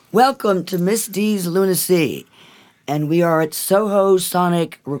Welcome to Miss D's Lunacy, and we are at Soho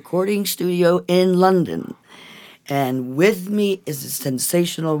Sonic Recording Studio in London. And with me is a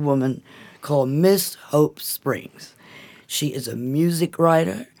sensational woman called Miss Hope Springs. She is a music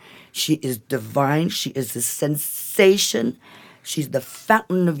writer. She is divine. She is a sensation. She's the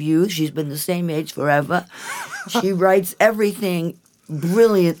fountain of youth. She's been the same age forever. She writes everything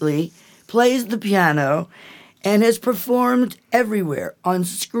brilliantly, plays the piano, and has performed everywhere, on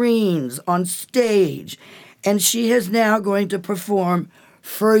screens, on stage. And she is now going to perform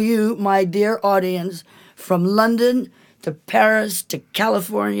for you, my dear audience, from London to Paris to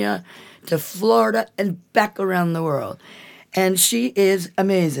California to Florida and back around the world. And she is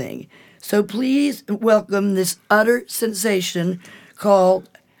amazing. So please welcome this utter sensation called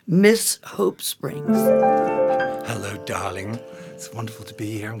Miss Hope Springs. Hello, darling. It's wonderful to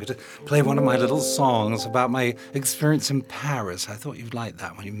be here. I'm going to play one of my little songs about my experience in Paris. I thought you'd like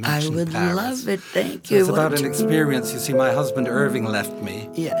that when you mentioned Paris. I would love it. Thank you. It's about an experience. You see, my husband Irving left me.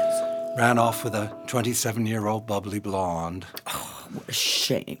 Yes. Ran off with a 27-year-old bubbly blonde. Oh, what a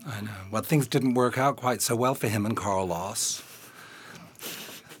shame. I know. Well, things didn't work out quite so well for him and Carlos.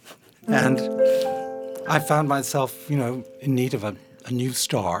 And I found myself, in need of a new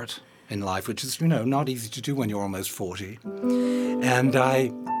start in life, which is, not easy to do when you're almost 40. And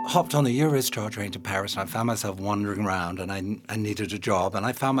I hopped on the Eurostar train to Paris, and I found myself wandering around, and I needed a job, and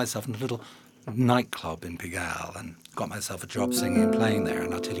I found myself in a little nightclub in Pigalle, and got myself a job singing and playing there,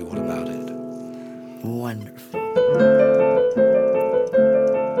 and I'll tell you all about it. Wonderful.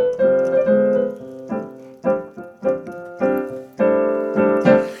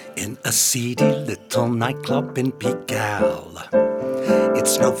 In a seedy little nightclub in Pigalle,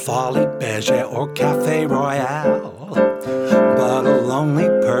 it's no Folie Bergère or Café Royale, but a lonely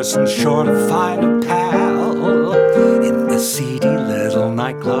person sure to find a pal in a seedy little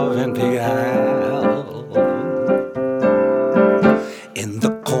nightclub in Pigalle. In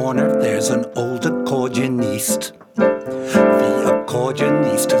the corner there's an old accordioniste. The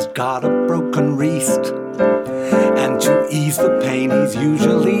accordioniste has got a broken wrist, and to ease the pain he's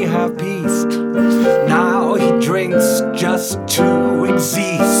usually half-pieced. Now he drinks just to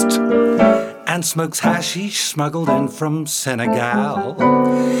exist, and smokes hashish smuggled in from Senegal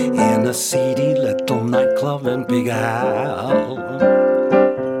in a seedy little nightclub in Pigalle.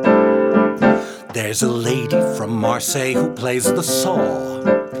 There's a lady from Marseille who plays the saw,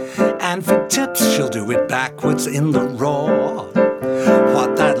 and for tips she'll do it backwards in the raw.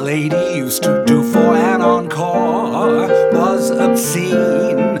 What that lady used to do for an encore was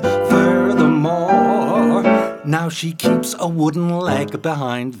obscene. Furthermore, now she keeps a wooden leg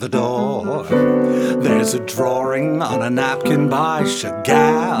behind the door. There's a drawing on a napkin by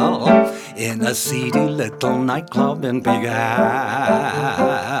Chagall in a seedy little nightclub in Pigalle.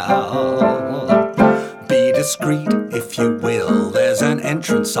 Be discreet, if you will. There's an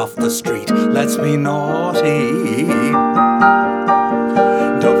entrance off the street. Let's be naughty.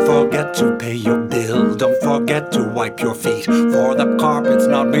 Don't forget to pay your bill. Don't forget to wipe your feet, for the carpet's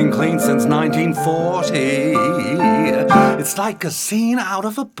not been cleaned since 1940. It's like a scene out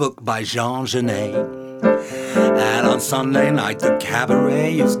of a book by Jean Genet. And on Sunday night the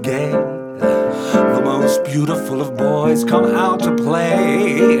cabaret is gay. The most beautiful of boys come out to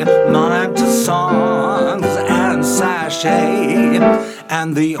play mime to songs and sachet,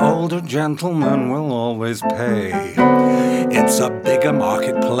 and the older gentleman will always pay. It's a bigger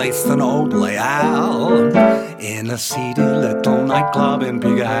marketplace than Old Leal in a seedy little nightclub in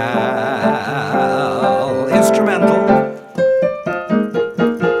Pigalle. Instrumental.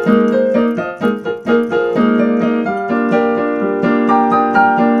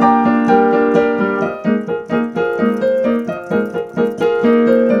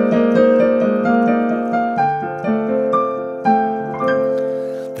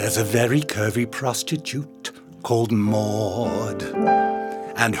 There's a very curvy prostitute called Maud,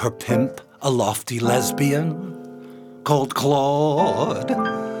 and her pimp, a lofty lesbian called Claude.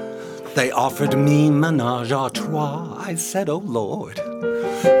 They offered me menage a trois. I said, oh Lord,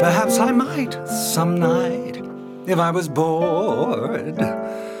 perhaps I might some night if I was bored.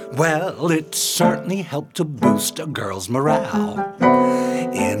 Well, it certainly helped to boost a girl's morale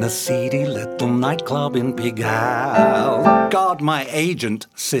in a seedy little nightclub in Pigalle. God, my agent,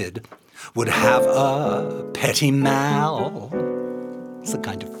 Sid, would have a petit mal. It's the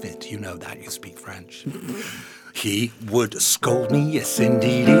kind of fit, you know that, you speak French. He would scold me, yes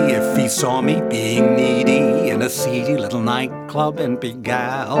indeedy, if he saw me being needy in a seedy little nightclub in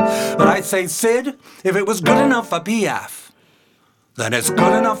Pigalle. But I'd say, Sid, if it was good enough for Piaf, then it's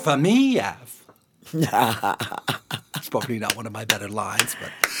good enough for me, F. probably not one of my better lines,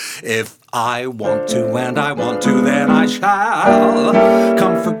 but if I want to and I want to, then I shall.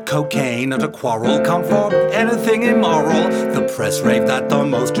 Come for cocaine and a quarrel, come for anything immoral. The press rave that the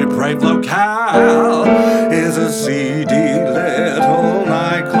most depraved locale is a seedy little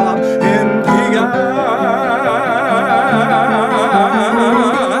nightclub in Pigalle.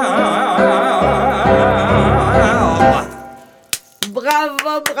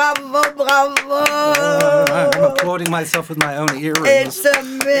 Bravo, bravo, bravo. I'm applauding myself with my own earrings. It's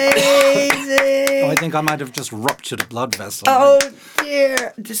amazing. I think I might have just ruptured a blood vessel. Oh,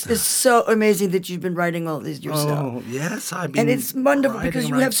 dear. This is so amazing that you've been writing all these yourself. Oh, yes, I've been And it's wonderful because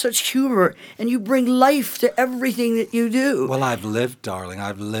you have such humor and you bring life to everything that you do. Well, I've lived, darling.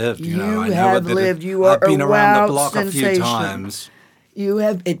 I've lived. You know, I know have a bit lived. Of, You are I've been a around wow the block sensation. a few times. You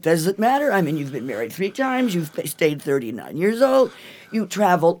have. It doesn't matter. I mean, you've been married 3 times. You've stayed 39 years old. You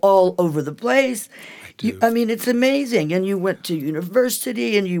travel all over the place. I mean, it's amazing. And you went to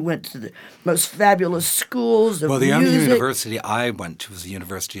university, and you went to the most fabulous schools of Well, the music. only university I went to was the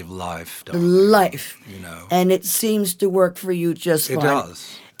University of Life, darling. Life. You know. And it seems to work for you just fine. It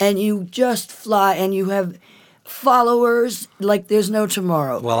does. And you just fly, and you have followers like there's no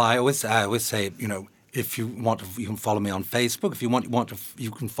tomorrow. Well, I always say, you know, if you want to, you can follow me on Facebook. If you want to,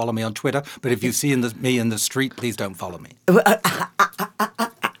 you can follow me on Twitter. But if you see me in the street, please don't follow me.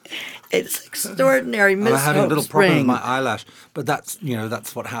 It's extraordinary, Miss I had a little problem with Springs. my eyelash, but that's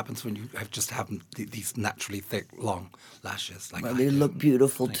what happens when you have these naturally thick, long lashes. Like Well, I they do. look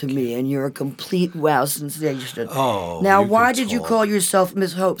beautiful to me, and you're a complete wow sensation. Oh, now, you why can did you talk. call yourself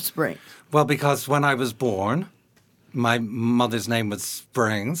Miss Hope Springs? Well, because when I was born, my mother's name was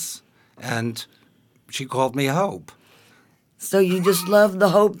Springs, and she called me Hope. So you just love the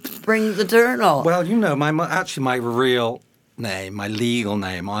Hope Springs Eternal. Well, you know, my real name, my legal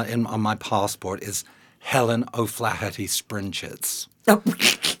name on my passport is Helen O'Flaherty Sprinchitz.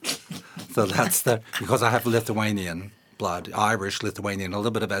 So that's because I have Lithuanian blood, Irish, Lithuanian, a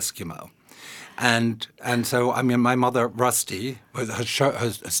little bit of Eskimo. And so, I mean, my mother, Rusty,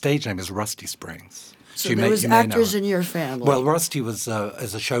 her stage name is Rusty Springs. So there was actors in your family. Well, Rusty was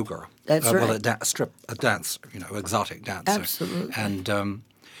is a showgirl. That's right. Well, a dancer, you know, exotic dancer. Absolutely. And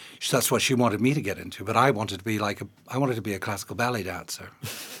that's what she wanted me to get into. But I wanted to be a classical ballet dancer.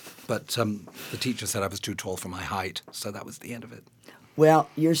 But the teacher said I was too tall for my height, so that was the end of it. Well,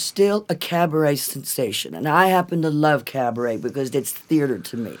 you're still a cabaret sensation, and I happen to love cabaret because it's theater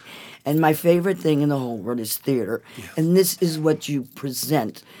to me. And my favorite thing in the whole world is theater, and this is what you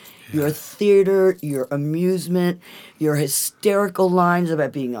present. Your theater, your amusement, your hysterical lines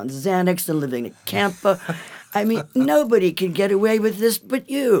about being on Xanax and living at Campa. I mean, nobody can get away with this but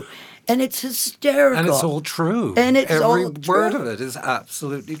you. And it's hysterical. And it's all true. And it's Every all word true. of it is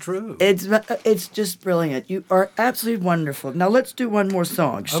absolutely true. It's just brilliant. You are absolutely wonderful. Now let's do one more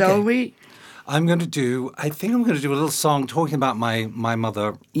song, shall we? I think I'm going to do a little song talking about my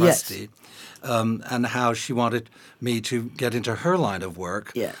mother, Yes. Rusty, and how she wanted me to get into her line of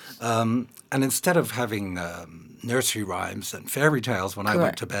work. Yes. And instead of having nursery rhymes and fairy tales when I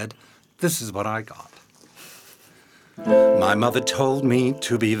went Correct. to bed, this is what I got. My mother told me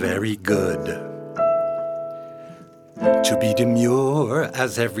to be very good, to be demure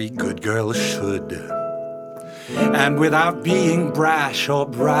as every good girl should, and without being brash or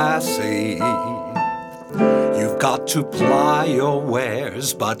brassy. You've got to ply your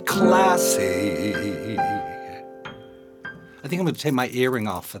wares, but classy. I think I'm going to take my earring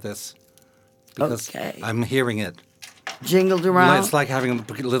off for this because Okay. I'm hearing it. Jingled around. It's like having a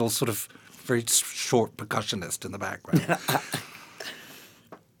little sort of very short percussionist in the background.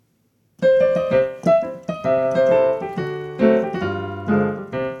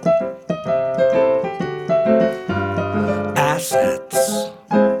 Assets.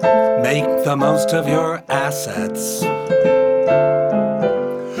 Make the most of your assets.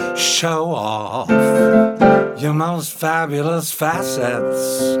 Show off your most fabulous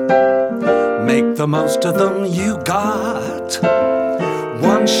facets. Make the most of them you got.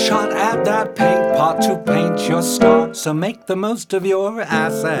 One shot at that paint pot to paint your star. So make the most of your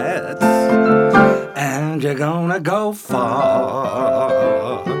assets. And you're gonna go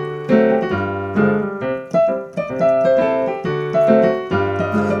far.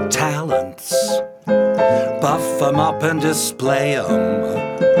 Talents. Buff them up and display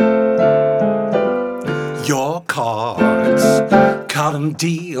them. Your cards. Cut 'em,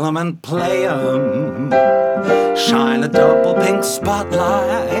 deal 'em, and play 'em. Shine a double pink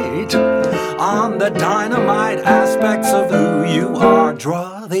spotlight on the dynamite aspects of who you are.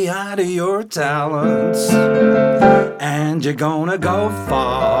 Draw the eye to your talents, and you're gonna go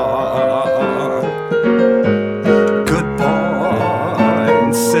far. Good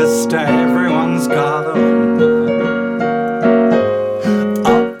exist, everyone's got 'em.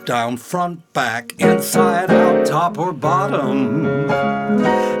 Up, down, front, back, inside, out, top or bottom.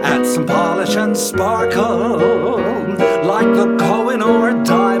 Add some polish and sparkle, like the Kohinoor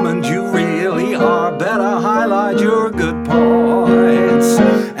diamond you really are. Better highlight your good points,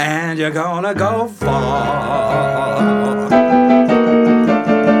 and you're gonna go far.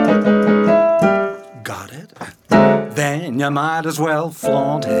 Got it? Then you might as well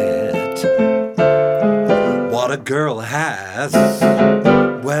flaunt it. What a girl has,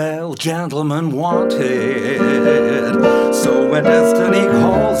 well, gentlemen want it. So when destiny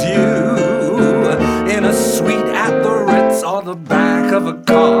calls you in a suite at the Ritz or the back of a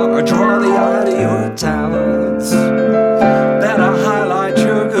car, draw the eye to your talents. Better highlight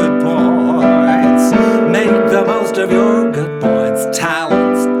your good points. Make the most of your good points.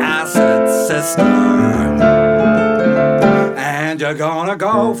 Talents, assets, sister. And you're gonna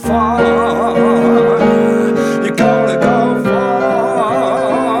go far. You're gonna go far.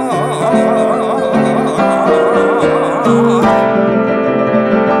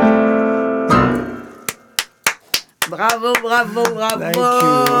 Bravo, bravo,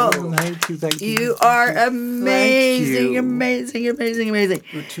 bravo. Thank you. You are amazing, you. amazing, amazing, amazing.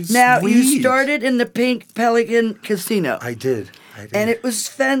 You're too Now, you sweet. started in the Pink Pelican Casino, I did. and it was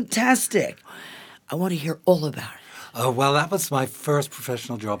fantastic. I want to hear all about it. Oh, well, that was my first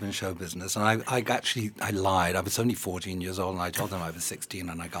professional job in show business. And I lied. I was only 14 years old, and I told them I was 16,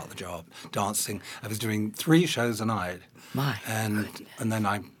 and I got the job dancing. I was doing 3 shows a night. My And then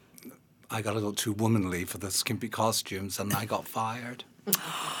I got a little too womanly for the skimpy costumes, and I got fired.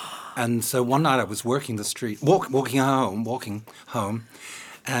 And so one night I was working the street, walking home,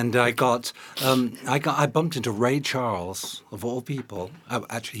 and I bumped into Ray Charles, of all people.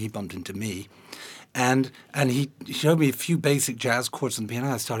 Actually, he bumped into me. And he showed me a few basic jazz chords on the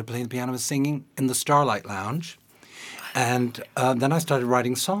piano. I started playing the piano and singing in the Starlight Lounge. And then I started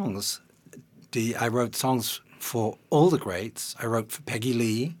writing songs. I wrote songs for all the greats. I wrote for Peggy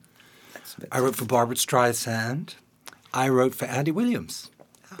Lee. I wrote for Barbra Streisand. I wrote for Andy Williams.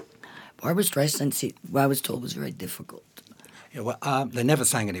 Barbra Streisand, see, I was told was very difficult. Yeah, well, they never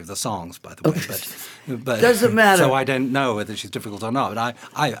sang any of the songs, by the way. But Doesn't matter. So I don't know whether she's difficult or not. But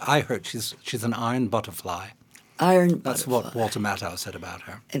I heard she's an iron butterfly. That's what Walter Matthau said about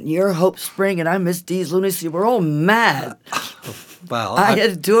her. And you're Hope Spring, and I'm Miss D's Lunacy. We're all mad. Well, I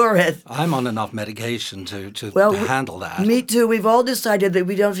adore it. I'm on enough medication to handle that. Me too. We've all decided that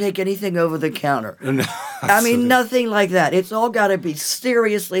we don't take anything over the counter. No, I mean, nothing like that. It's all got to be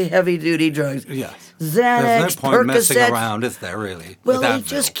seriously heavy-duty drugs. Yes. Xanax, There's no point messing Percocet. around, is there, really? Well, with it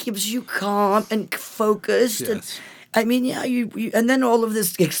just Advil? keeps you calm and focused. And, Yes. I mean, yeah, you and then all of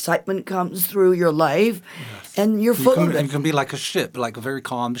this excitement comes through your life, and you're full of You it. can be like a ship, like a very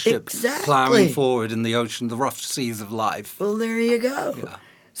calm ship, Exactly. plowing forward in the ocean, the rough seas of life. Well, there you go. Yeah.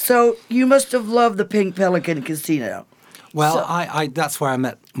 So you must have loved the Pink Pelican Casino. Well, So- I that's where I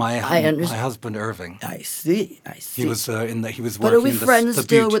met my husband Irving. I see. He was he was But working are we in friends the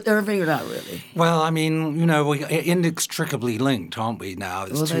still beauty- with Irving or not really? Well, I mean, we're inextricably linked, aren't we? Now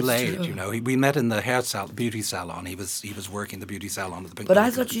it's Well, too that's late. true. We met in the beauty salon. He was working the beauty salon at the Pink But I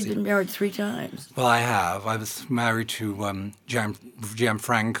Pelican thought you'd Casino. been married 3 times. Well, I have. I was married to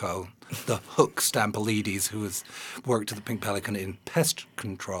Gianfranco, the Hook Stampalides, who has worked at the Pink Pelican in pest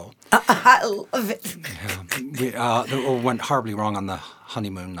control. I love it. It all went horribly wrong on the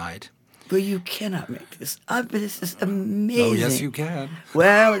honeymoon night. But you cannot make this up. This is amazing. Oh, yes, you can.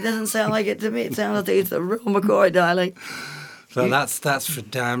 Well, it doesn't sound like it to me. It sounds like it's the real McCoy, darling. So that's for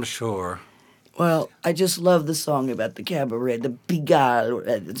damn sure. Well, I just love the song about the cabaret, the Pigalle.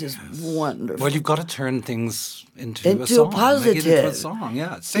 It's just wonderful. Well, you've got to turn things into a Into a song. Make it into positive. a song,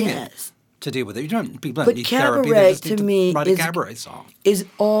 yeah. Sing Yes. it to deal with it. You don't people But don't need therapy. They cabaret just need to me write is- a cabaret song. Is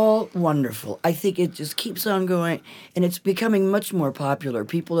all wonderful. I think it just keeps on going, and it's becoming much more popular.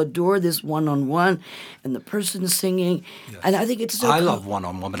 People adore this one-on-one, and the person singing, and I think it's so. I cool. love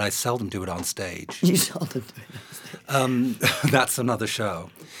one-on-one, but I seldom do it on stage. You seldom do it. That's another show.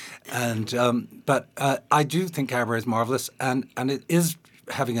 And but I do think cabaret is marvelous, and it is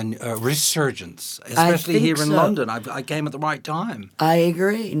having a resurgence, especially think here in so. London. I came at the right time. I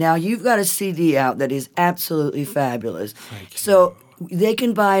agree. Now you've got a CD out that is absolutely fabulous. So they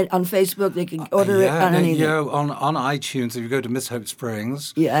can buy it on Facebook. They can order it on anything. On iTunes, if you go to Miss Hope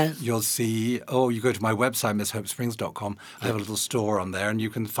Springs, Yes. you'll see. Or you go to my website, misshopesprings.com. I have a little store on there, and you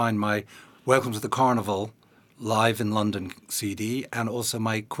can find my Welcome to the Carnival live in London CD, and also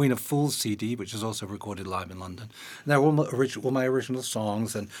my Queen of Fools CD, which is also recorded live in London. And they're all my original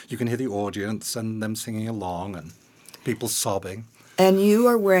songs, and you can hear the audience and them singing along and people sobbing. And you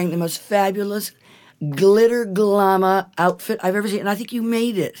are wearing the most fabulous glitter glamour outfit I've ever seen, and I think you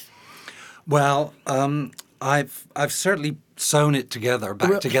made it. Well, I've certainly sewn it together,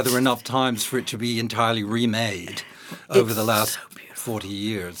 back together enough times for it to be entirely remade over the last 40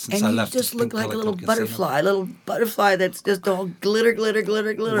 years since I left. And you just look like a little butterfly that's just all glitter, glitter,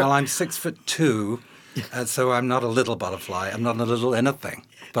 glitter, glitter. Well, I'm 6'2", and so I'm not a little butterfly. I'm not a little anything,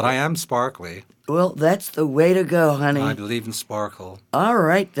 but I am sparkly. Well, that's the way to go, honey. I believe in sparkle. All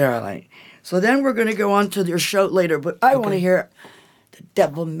right, darling. So then we're going to go on to your show later, but I want to hear The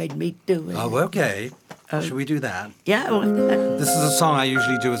Devil Made Me Do It. Oh, okay. Should we do that? Yeah. This is a song I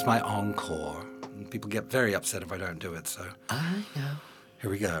usually do as my encore. People get very upset if I don't do it, so. I know. Here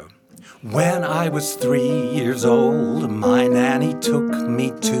we go. When I was 3 years old, my nanny took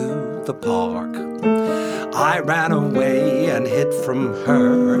me to the park. I ran away and hid from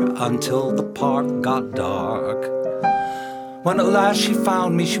her until the park got dark. When at last she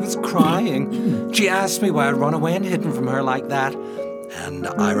found me, she was crying. She asked me why I'd run away and hidden from her like that. And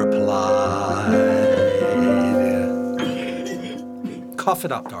I replied, cough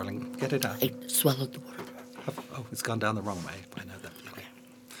it up, darling. Get it out. I swallowed the water. Oh, it's gone down the wrong way. I know that. Okay.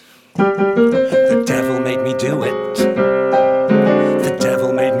 The devil made me do it. The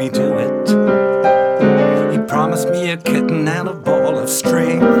devil made me do it. He promised me a kitten and a ball of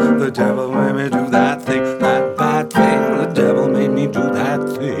string. The devil made me do that thing, that bad thing. The devil made me do that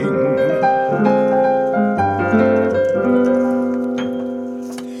thing.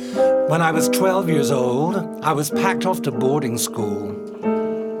 When I was 12 years old, I was packed off to boarding school.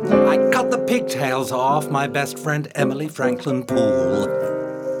 I cut the pigtails off my best friend Emily Franklin Poole.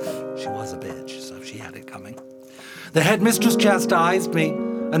 She was a bitch, so she had it coming. The headmistress chastised me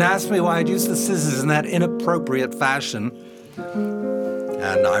and asked me why I'd used the scissors in that inappropriate fashion.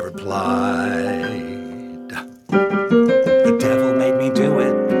 And I replied, the devil made me do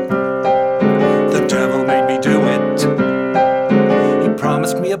it. The devil made me do it. He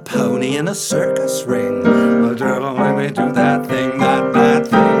promised me a pony and a circus ring. The devil made me do that thing, that bad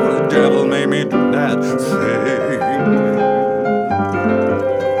thing. The devil made me do that thing.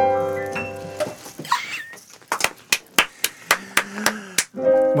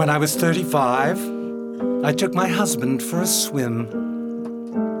 When I was 35, I took my husband for a swim.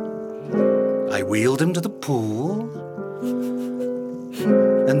 I wheeled him to the pool,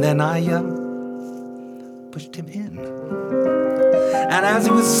 and then I pushed him in. And as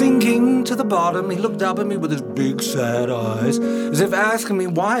he was sinking to the bottom, he looked up at me with his big sad eyes, as if asking me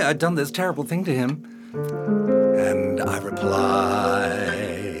why I'd done this terrible thing to him. And I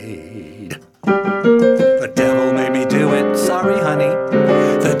replied, the devil made me do it. Sorry, honey.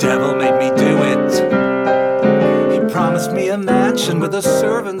 The devil made me do it. He promised me a mansion with a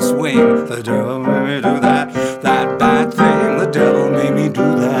servant's wing. The devil made me do that bad thing. The devil made me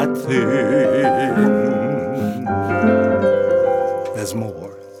do that thing. There's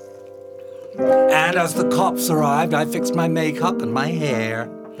more. And as the cops arrived, I fixed my makeup and my hair.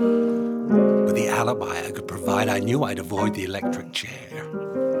 With the alibi I could provide, I knew I'd avoid the electric chair.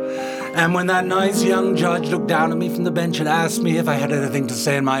 And when that nice young judge looked down at me from the bench and asked me if I had anything to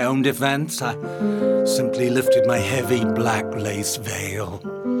say in my own defense, I simply lifted my heavy black lace veil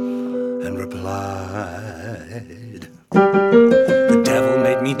and replied, the devil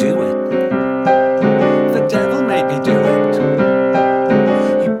made me do it. The devil made me do it.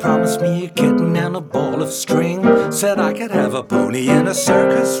 He promised me a kitten and a ball of string, said I could have a pony and a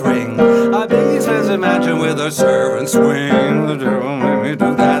circus ring. I beg his face imagine with a servant's wing. The devil made me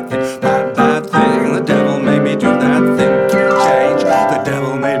do that thing, that bad thing. The devil made me do that thing. Change. The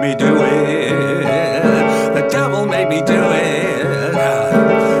devil made me do it. The devil made me do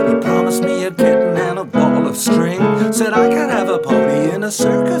it. He promised me a kitten and a ball of string, said I could have a pony and a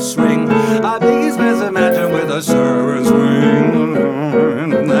circus ring. I beg his face imagine with a servant's wing.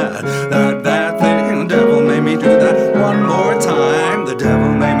 That bad thing. The devil made me do that one more time. The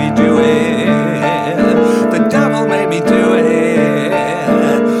devil made me do it. The devil made me do it.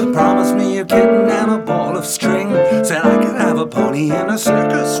 Promised me a kitten and a ball of string, said I could have a pony and a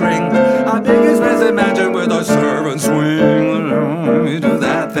circus ring. I beg his face imagine with a servant's wing. The devil made me do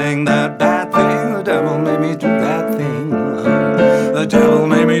that thing, that bad thing. The devil made me do that thing. The devil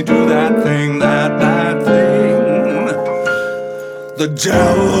made me do that thing, that bad thing. The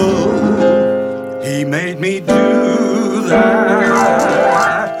devil, he made me do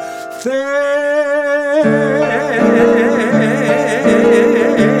that thing.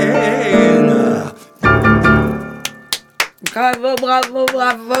 Bravo, bravo,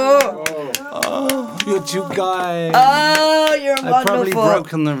 bravo. Oh, you're you guys. Oh, you're wonderful. I've probably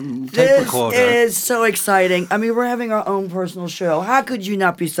broken the tape This recorder. is so exciting. I mean, we're having our own personal show. How could you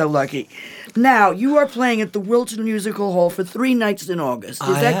not be so lucky? Now, you are playing at the Wilton Musical Hall for 3 nights in August. Is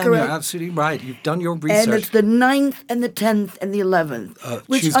that correct? You're absolutely right. You've done your research. And it's the 9th and the 10th and the 11th,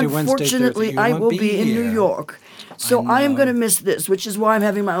 which Tuesday, Wednesday, unfortunately Thursday. You I won't will be be in New here. York. So I am know. going to miss this, which is why I'm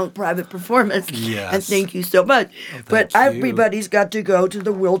having my own private performance. Yes. And thank you so much. But thank you. everybody's got to go to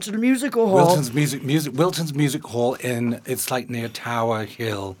the Wilton Musical Hall. Wilton's Music Hall it's like near Tower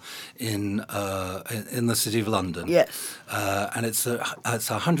Hill in the city of London. Yes. And it's a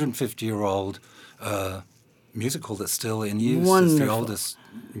 150-year-old music hall that's still in use. It's Wonderful. the oldest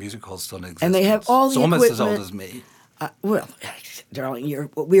music hall still in existence. And they have all the it's almost as equipment. old as me. Well, darling,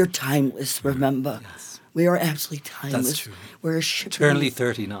 we're timeless, remember? Yes. We are absolutely timeless. That's true. We're a ship. Eternally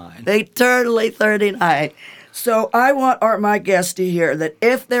 39. Eternally 39. So I want my guests to hear that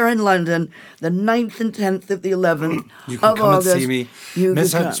if they're in London, the 9th and 10th of the 11th You can of come August, and see me. you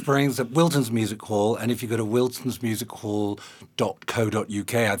Miss can Hope come. Springs at Wilton's Music Hall. And if you go to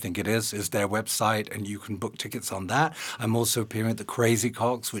wiltonsmusichall.co.uk, I think it is their website, and you can book tickets on that. I'm also appearing at the Crazy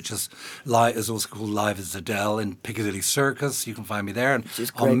Cocks, which is also called Live as Adele in Piccadilly Circus. You can find me there. And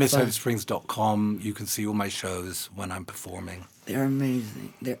is great on fun. misshopesprings.com, you can see all my shows when I'm performing. They're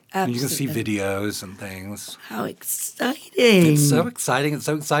amazing. They're And absolutely. you can see videos and things. How exciting! It's so exciting. It's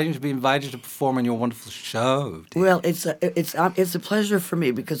so exciting to be invited to perform in your wonderful show. dear. Well, it's a pleasure for me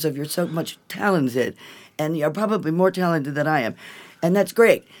because you're so much talented, and you're probably more talented than I am, and that's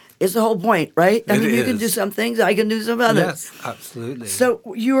great. It's the whole point, right? I It mean, you can is. do some things, I can do some others. Yes, absolutely. So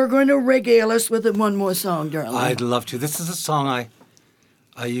you are going to regale us with one more song, darling. I'd love to. This is a song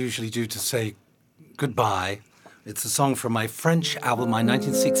I usually do to say goodbye. It's a song from my French album, my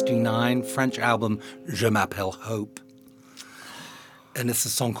 1969 French album, Je m'appelle Hope. And it's a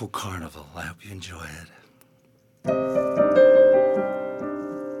song called Carnival. I hope you enjoy it.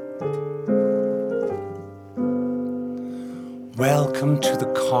 Welcome to the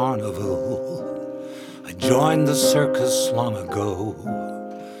carnival. I joined the circus long ago.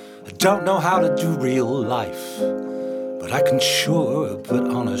 I don't know how to do real life, but I can sure put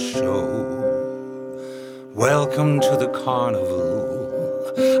on a show. Welcome to the carnival.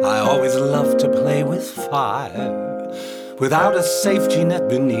 I always love to play with fire. Without a safety net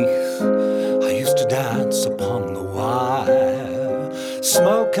beneath, I used to dance upon the wire.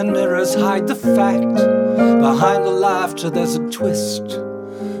 Smoke and mirrors hide the fact. Behind the laughter there's a twist.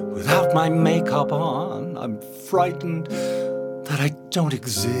 Without my makeup on, I'm frightened that I don't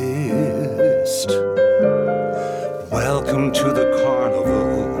exist. Welcome to the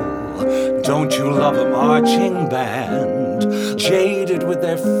carnival. Don't you love a marching band? Jaded with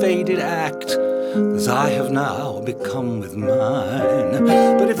their faded act, as I have now become with mine.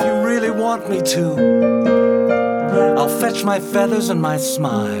 But if you really want me to, I'll fetch my feathers and my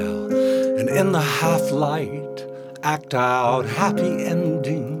smile, and in the half-light act out happy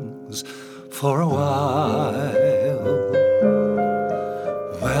endings for a while.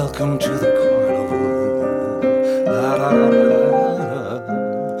 Welcome to the carnival. La, da, da, da, da.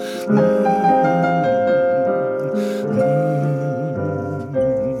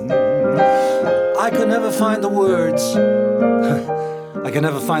 I could never find the words. I could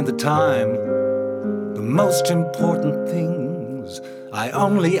never find the time. The most important things I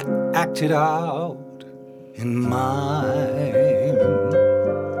only acted out in mime.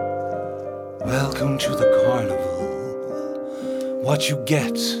 Welcome to the carnival. What you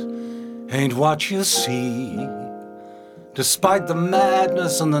get ain't what you see. Despite the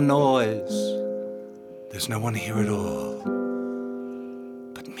madness and the noise, there's no one here at all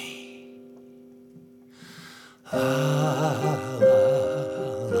but me. La, la, la,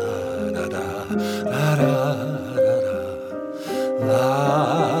 da, da, da, da, da, da.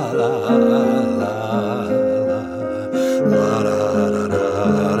 La, la, la, la, la, da, da, da, da,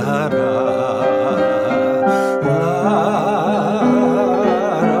 da.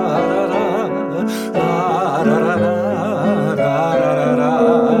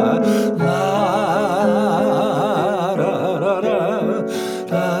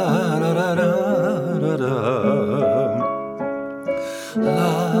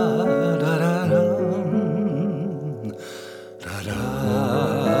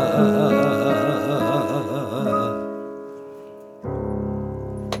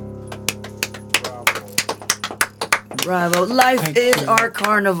 Bravo. Life Thank is you. our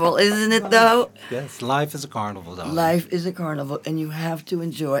carnival, isn't it, though? Yes, life is a carnival, darling. Life is a carnival, and you have to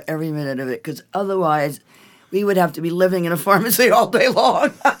enjoy every minute of it, because otherwise, we would have to be living in a pharmacy all day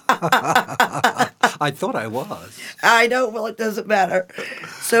long. I thought I was. I know. Well, it doesn't matter.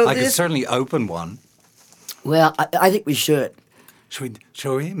 So I could this, certainly open one. Well, I think we should.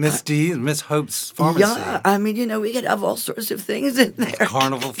 Shall we? Miss D, Miss Hope's Pharmacy. Yeah, I mean, we could have all sorts of things in there.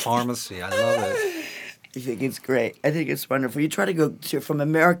 Carnival Pharmacy. I love it. I think it's great. I think it's wonderful. You try to go from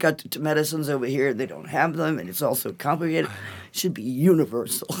America to medicines over here, they don't have them, and it's also complicated. It should be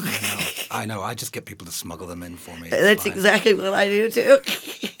universal. I know. I just get people to smuggle them in for me. That's exactly what I do, too.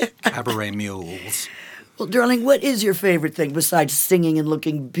 Cabaret mules. Well, darling, what is your favorite thing besides singing and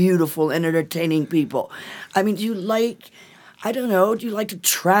looking beautiful and entertaining people? I mean, do you like to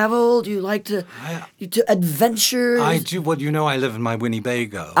travel? Do you like to adventure? I do. Well, I live in my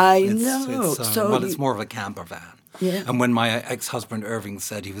Winnebago. I know. It's more of a camper van. Yeah. And when my ex-husband Irving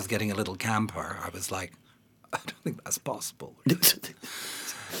said he was getting a little camper, I was like, I don't think that's possible.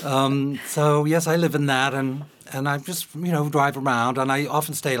 So yes, I live in that, and I just drive around, and I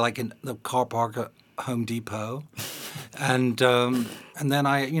often stay like in the car park at Home Depot, and then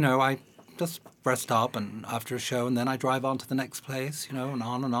I just rest up and after a show, and then I drive on to the next place, and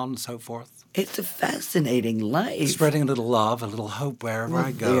on and so forth. It's a fascinating life. Spreading a little love, a little hope wherever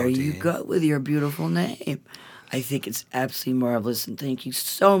I go. There you go with your beautiful name. I think it's absolutely marvelous, and thank you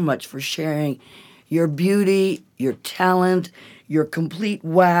so much for sharing your beauty, your talent, your complete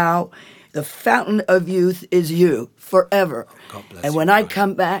wow. The fountain of youth is you forever. God bless and you, when I Brian.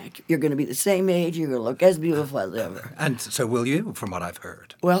 come back, you're going to be the same age. You're going to look as beautiful as ever. And so will you, from what I've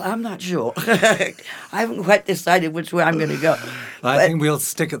heard. Well, I'm not sure. I haven't quite decided which way I'm going to go. I think we'll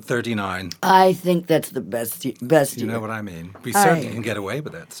stick at 39. I think that's the best You year. know what I mean? We certainly can get away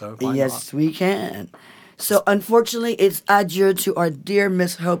with it, so why Yes, not? we can. So, unfortunately, it's adieu to our dear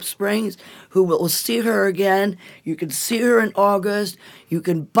Miss Hope Springs, who will see her again. You can see her in August. You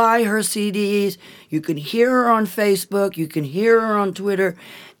can buy her CDs. You can hear her on Facebook. You can hear her on Twitter.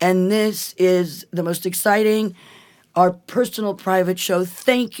 And this is the most exciting, our personal private show.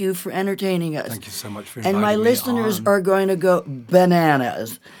 Thank you for entertaining us. Thank you so much for And inviting my me listeners on. are going to go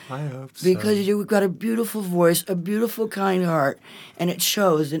bananas. I hope so. Because you've got a beautiful voice, a beautiful, kind heart, and it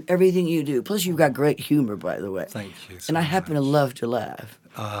shows in everything you do. Plus, you've got great humor, by the way. Thank you so And I happen to much. love to laugh.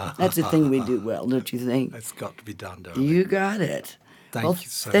 That's the thing we do well, don't you think? It's got to be done, darling. You got it. Thank you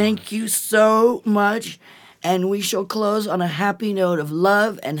so Thank much. you so much. And we shall close on a happy note of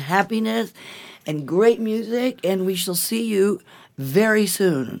love and happiness and great music. And we shall see you very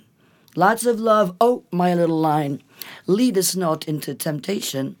soon. Lots of love. Oh, my little line. Lead us not into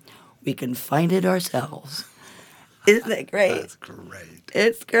temptation. We can find it ourselves. Isn't that great? That's great.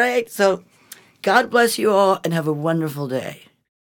 It's great. So God bless you all and have a wonderful day.